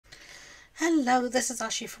Hello, this is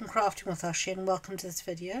Ashee from Crafting with Ashee and welcome to this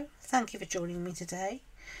video. Thank you for joining me today.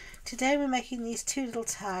 Today we're making these two little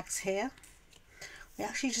tags here. We're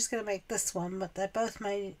actually just going to make this one, but they're both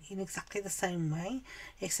made in exactly the same way,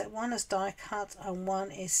 except one is die cut and one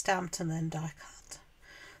is stamped and then die cut.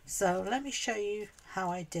 So let me show you how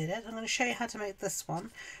I did it. I'm going to show you how to make this one,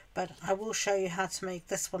 but I will show you how to make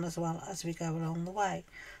this one as well as we go along the way.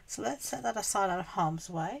 So let's set that aside out of harm's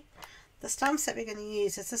way. The stamp set we're going to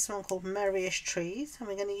use is this one called Merriest Trees, and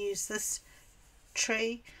we're going to use this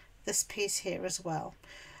tree, this piece here as well.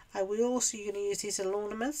 We're also going to use these little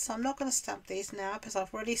ornaments. So I'm not going to stamp these now because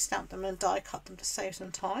I've already stamped them and die cut them to save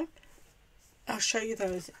some time. I'll show you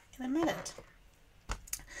those in a minute.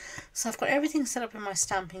 So I've got everything set up in my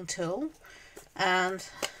stamping tool, and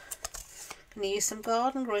I'm going to use some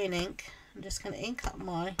garden green ink. I'm just going to ink up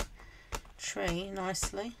my tree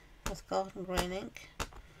nicely with garden green ink,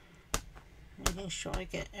 making sure I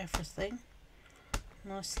get everything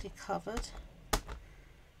nicely covered.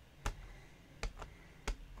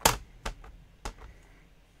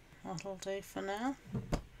 That'll do for now.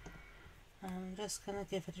 I'm just going to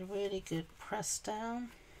give it a really good press down.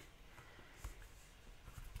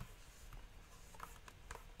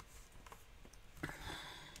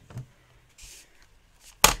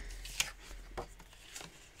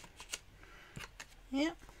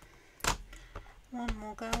 Yep, one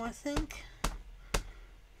more go I think.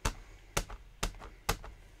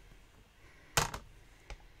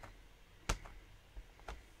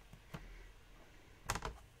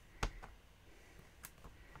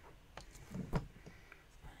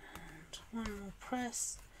 One more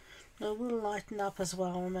press. It will lighten up as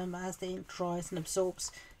well, remember, as the ink dries and absorbs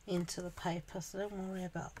into the paper, so don't worry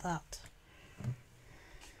about that.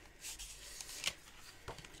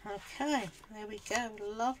 Okay, there we go,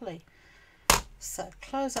 lovely. So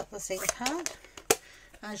close up the ink pad.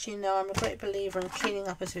 As you know, I'm a great believer in cleaning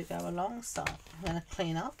up as we go along, so I'm going to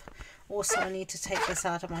clean up. Also, I need to take this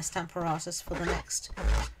out of my Stamparatus for the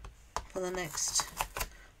next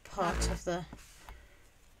part of the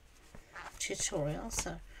tutorial,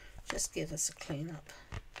 so just give us a clean up.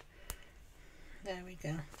 There we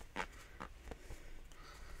go.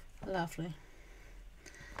 Lovely.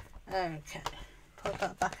 Okay, put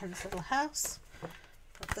that back in its little house.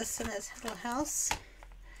 Put this in its little house.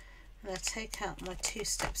 I'm going to take out my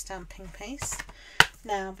two-step stamping piece.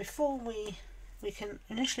 Now, before we can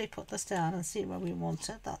initially put this down and see where we want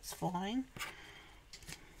it, that's fine.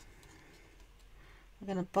 We're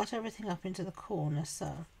going to butt everything up into the corner,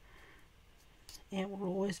 so it will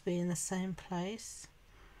always be in the same place.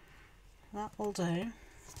 That will do.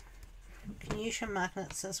 You can use your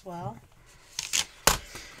magnets as well.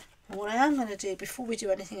 And what I am going to do before we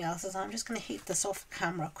do anything else is I'm just going to heat this off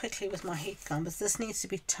camera quickly with my heat gun, because this needs to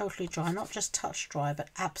be totally dry, not just touch dry, but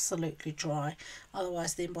absolutely dry.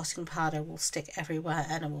 Otherwise the embossing powder will stick everywhere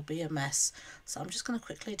and it will be a mess. So I'm just going to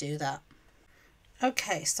quickly do that.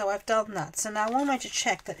 Okay, so I've done that. So now one way to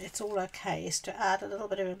check that it's all okay is to add a little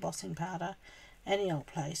bit of embossing powder any old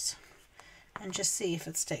place and just see if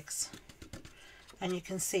it sticks. And you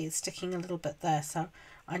can see it's sticking a little bit there, so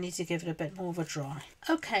I need to give it a bit more of a dry.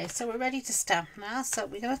 Okay, so we're ready to stamp now. So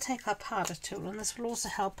we're going to take our powder tool, and this will also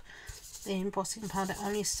help the embossing powder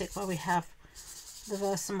only stick where we have the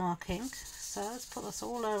Versamark ink. So let's put this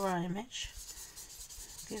all over our image.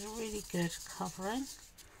 Get a really good covering.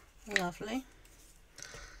 Lovely.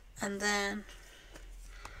 And then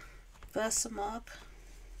Versamark.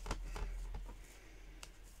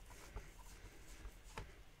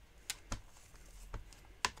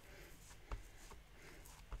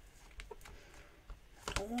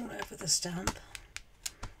 All over the stamp.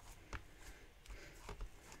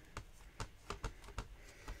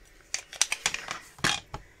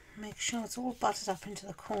 Make sure it's all buttered up into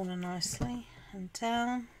the corner nicely and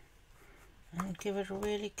down, and give it a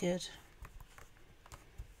really good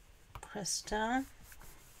press down.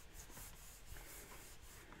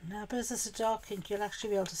 Now, because this is a dark ink, you'll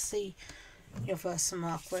actually be able to see your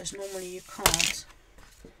Versamark, whereas normally you can't.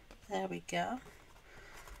 There we go.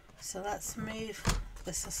 So let's move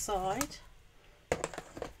this aside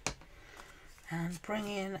and bring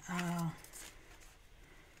in our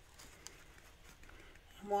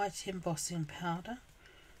white embossing powder,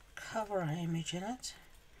 cover our image in it.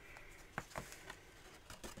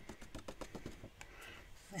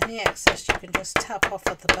 Any excess you can just tap off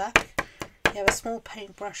at the back. You have a small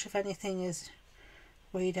paintbrush, if anything is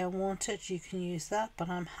where you don't want it, you can use that, but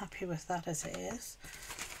I'm happy with that as it is.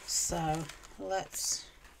 So let's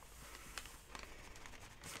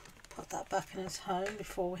put that back in its home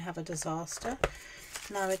before we have a disaster.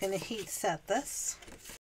 Now we're going to heat set this.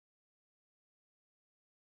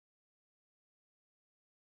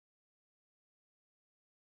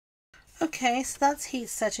 Okay, so that's heat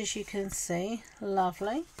set, as you can see.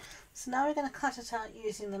 Lovely. So now we're going to cut it out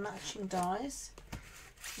using the matching dies.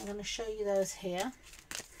 I'm going to show you those here.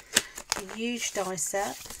 A huge die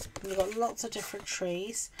set. We've got lots of different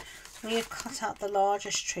trees. We have cut out the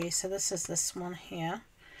largest tree, so this is this one here.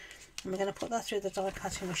 And we're going to put that through the die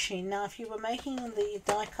cutting machine. Now, if you were making the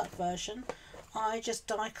die cut version, I just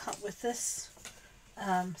die cut with this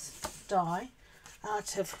die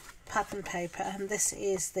out of pattern paper, and this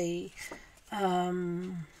is the A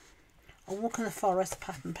Walk in the Forest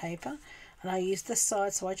pattern paper, and I use this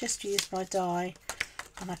side, so I just use my die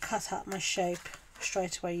and I cut out my shape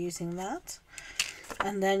straight away using that.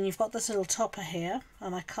 And then you've got this little topper here,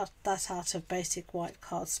 and I cut that out of basic white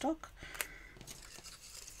cardstock,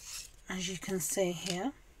 as you can see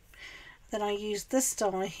here. Then I use this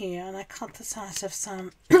die here, and I cut this out of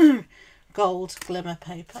some gold glimmer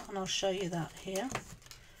paper, and I'll show you that here.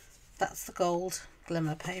 That's the gold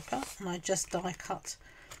glimmer paper, and I just die cut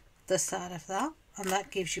this out of that, and that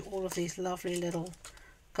gives you all of these lovely little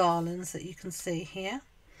garlands that you can see here.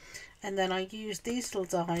 And then I use these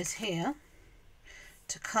little dies here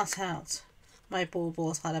to cut out my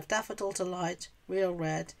baubles out of Daffodil Delight, Real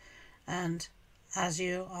Red, and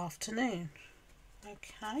Azure Afternoon.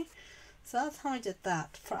 Okay, so that's how I did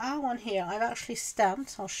that. For our one here, I've actually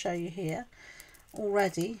stamped, I'll show you here,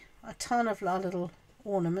 already a ton of our little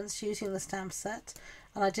ornaments using the stamp set,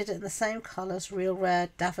 and I did it in the same colours, Real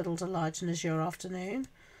Red, Daffodil Delight and Azure Afternoon.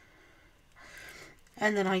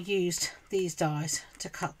 And then I used these dies to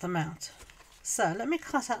cut them out. So let me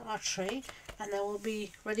cut out our tree, and then we'll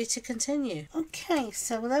be ready to continue. Okay,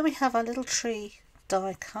 so there we have our little tree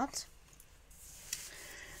die cut.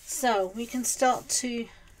 So we can start to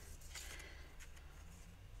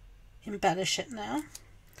embellish it now.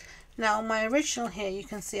 Now on my original here, you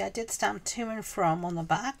can see I did stamp to and from on the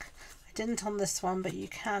back. I didn't on this one, but you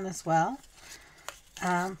can as well.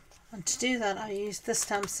 And to do that, I used this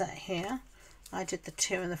stamp set here. I did the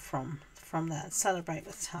to and the from there. Celebrate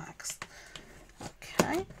with tags.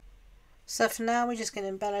 Okay. So for now, we're just going to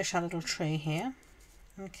embellish our little tree here.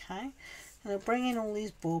 Okay. And I'll bring in all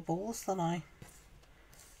these baubles that I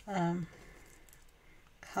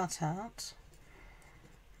cut out.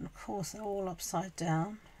 And of course, they're all upside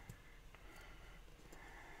down.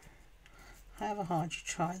 However hard you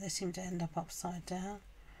try, they seem to end up upside down.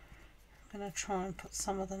 I'm going to try and put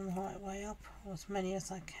some of them the right way up, or as many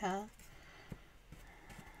as I can.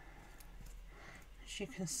 As you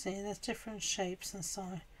can see, there's different shapes and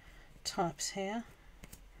size types here.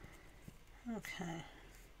 Okay,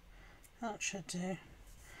 that should do.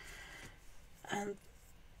 And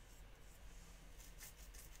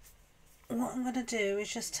what I'm going to do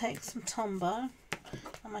is just take some Tombow.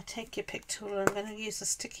 I'm going to take your pick tool, and I'm going to use a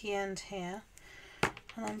sticky end here,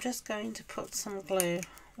 and I'm just going to put some glue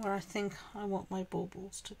where I think I want my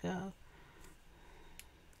baubles to go.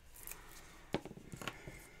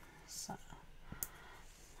 So,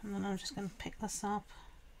 and then I'm just going to pick this up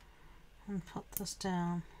and put this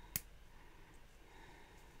down.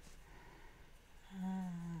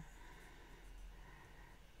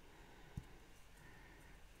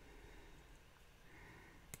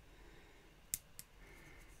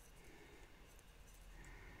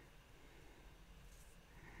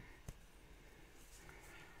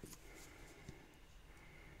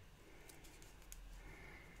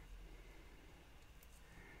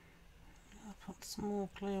 Put some more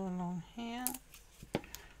glue along here.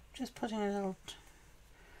 Just putting a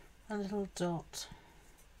little dot.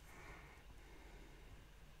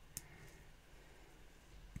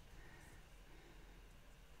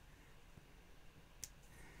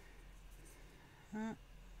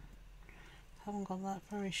 Haven't got that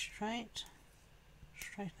very straight.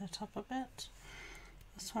 Straighten it up a bit.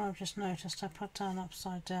 This one I've just noticed I put down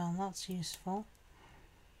upside down. That's useful.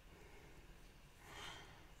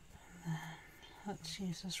 And then let's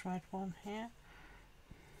use this red one here.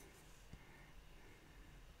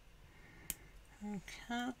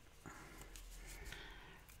 Okay.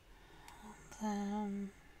 And then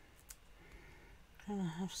I'm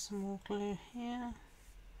gonna have some more glue here.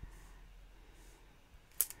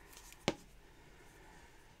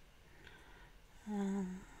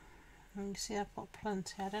 And you see I've got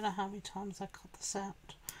plenty. I don't know how many times I cut this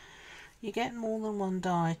out. You get more than one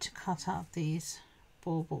die to cut out these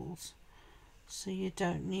baubles, so you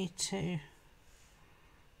don't need to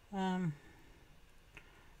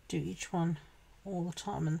do each one all the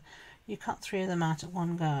time. And you cut 3 of them out at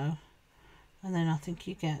one go, and then I think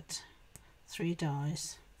you get 3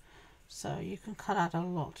 dies. So you can cut out a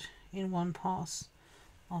lot in one pass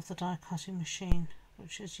of the die cutting machine,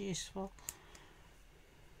 which is useful.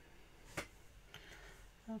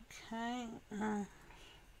 Okay,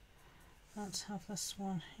 let's have this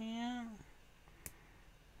one here.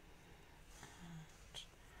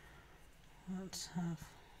 And let's have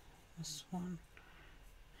this one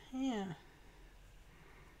here.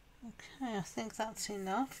 Okay, I think that's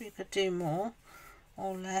enough. You could do more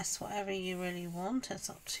or less, whatever you really want. It's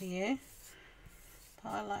up to you. But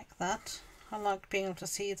I like that. I like being able to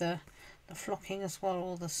see the flocking as well,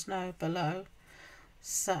 or the snow below.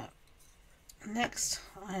 So next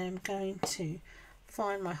I am going to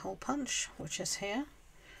find my hole punch, which is here.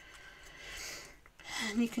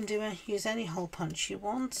 And you can use any hole punch you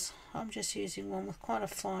want. I'm just using one with quite a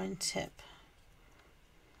fine tip.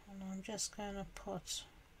 And I'm just going to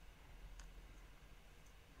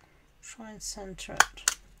try and center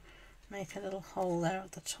it, make a little hole there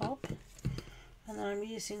at the top, and then I'm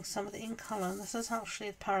using some of the ink colour, and this is actually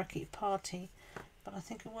the Parakeet Party, but I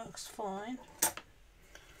think it works fine.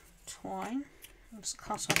 Twine, and just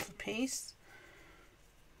cut off a piece.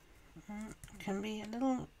 It can be a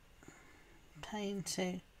little pain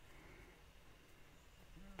to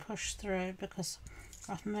push through because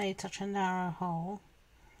I've made such a narrow hole,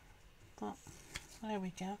 but there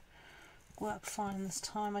we go. Worked fine this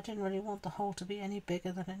time. I didn't really want the hole to be any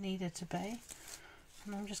bigger than it needed to be,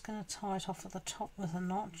 and I'm just going to tie it off at the top with a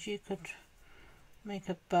knot. You could make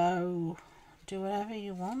a bow, do whatever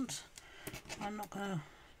you want. I'm not going to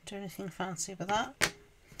do anything fancy with that.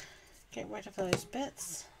 Get rid of those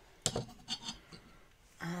bits,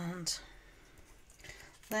 and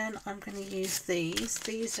then I'm going to use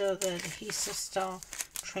these are the adhesive style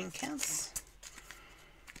trinkets,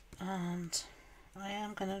 and I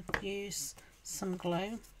am going to use some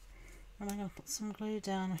glue. I'm going to put some glue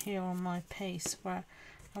down here on my piece where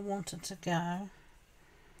I want it to go.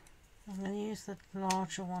 I'm going to use the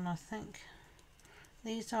larger one, I think.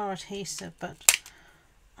 These are adhesive, but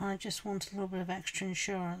I just want a little bit of extra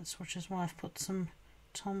insurance, which is why I've put some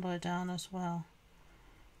Tombow down as well.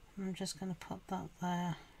 I'm just going to put that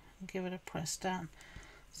there and give it a press down.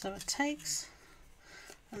 So it takes,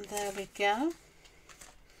 and there we go.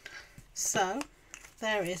 So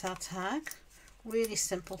there is our tag, really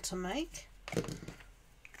simple to make,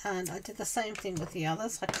 and I did the same thing with the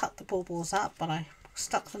others. I cut the baubles out, but I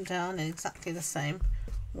stuck them down in exactly the same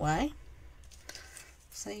way,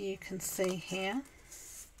 so you can see here.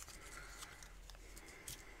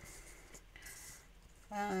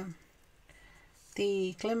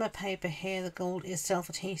 The glimmer paper here, the gold, is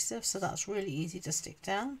self-adhesive, so that's really easy to stick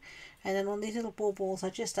down. And then on these little baubles I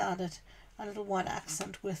just added a little white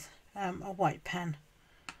accent with a white pen.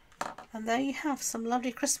 And there you have some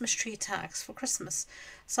lovely Christmas tree tags for Christmas.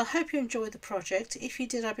 So I hope you enjoyed the project. If you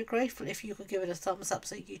did, I'd be grateful if you could give it a thumbs up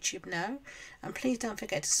so YouTube know. And please don't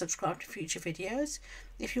forget to subscribe to future videos.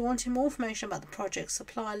 If you wanted more information about the project,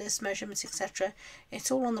 supply list, measurements, etc.,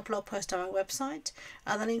 it's all on the blog post on my website.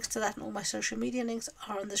 And the links to that and all my social media links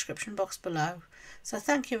are in the description box below. So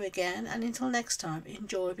thank you again, and until next time,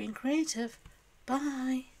 enjoy being creative.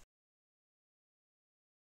 Bye.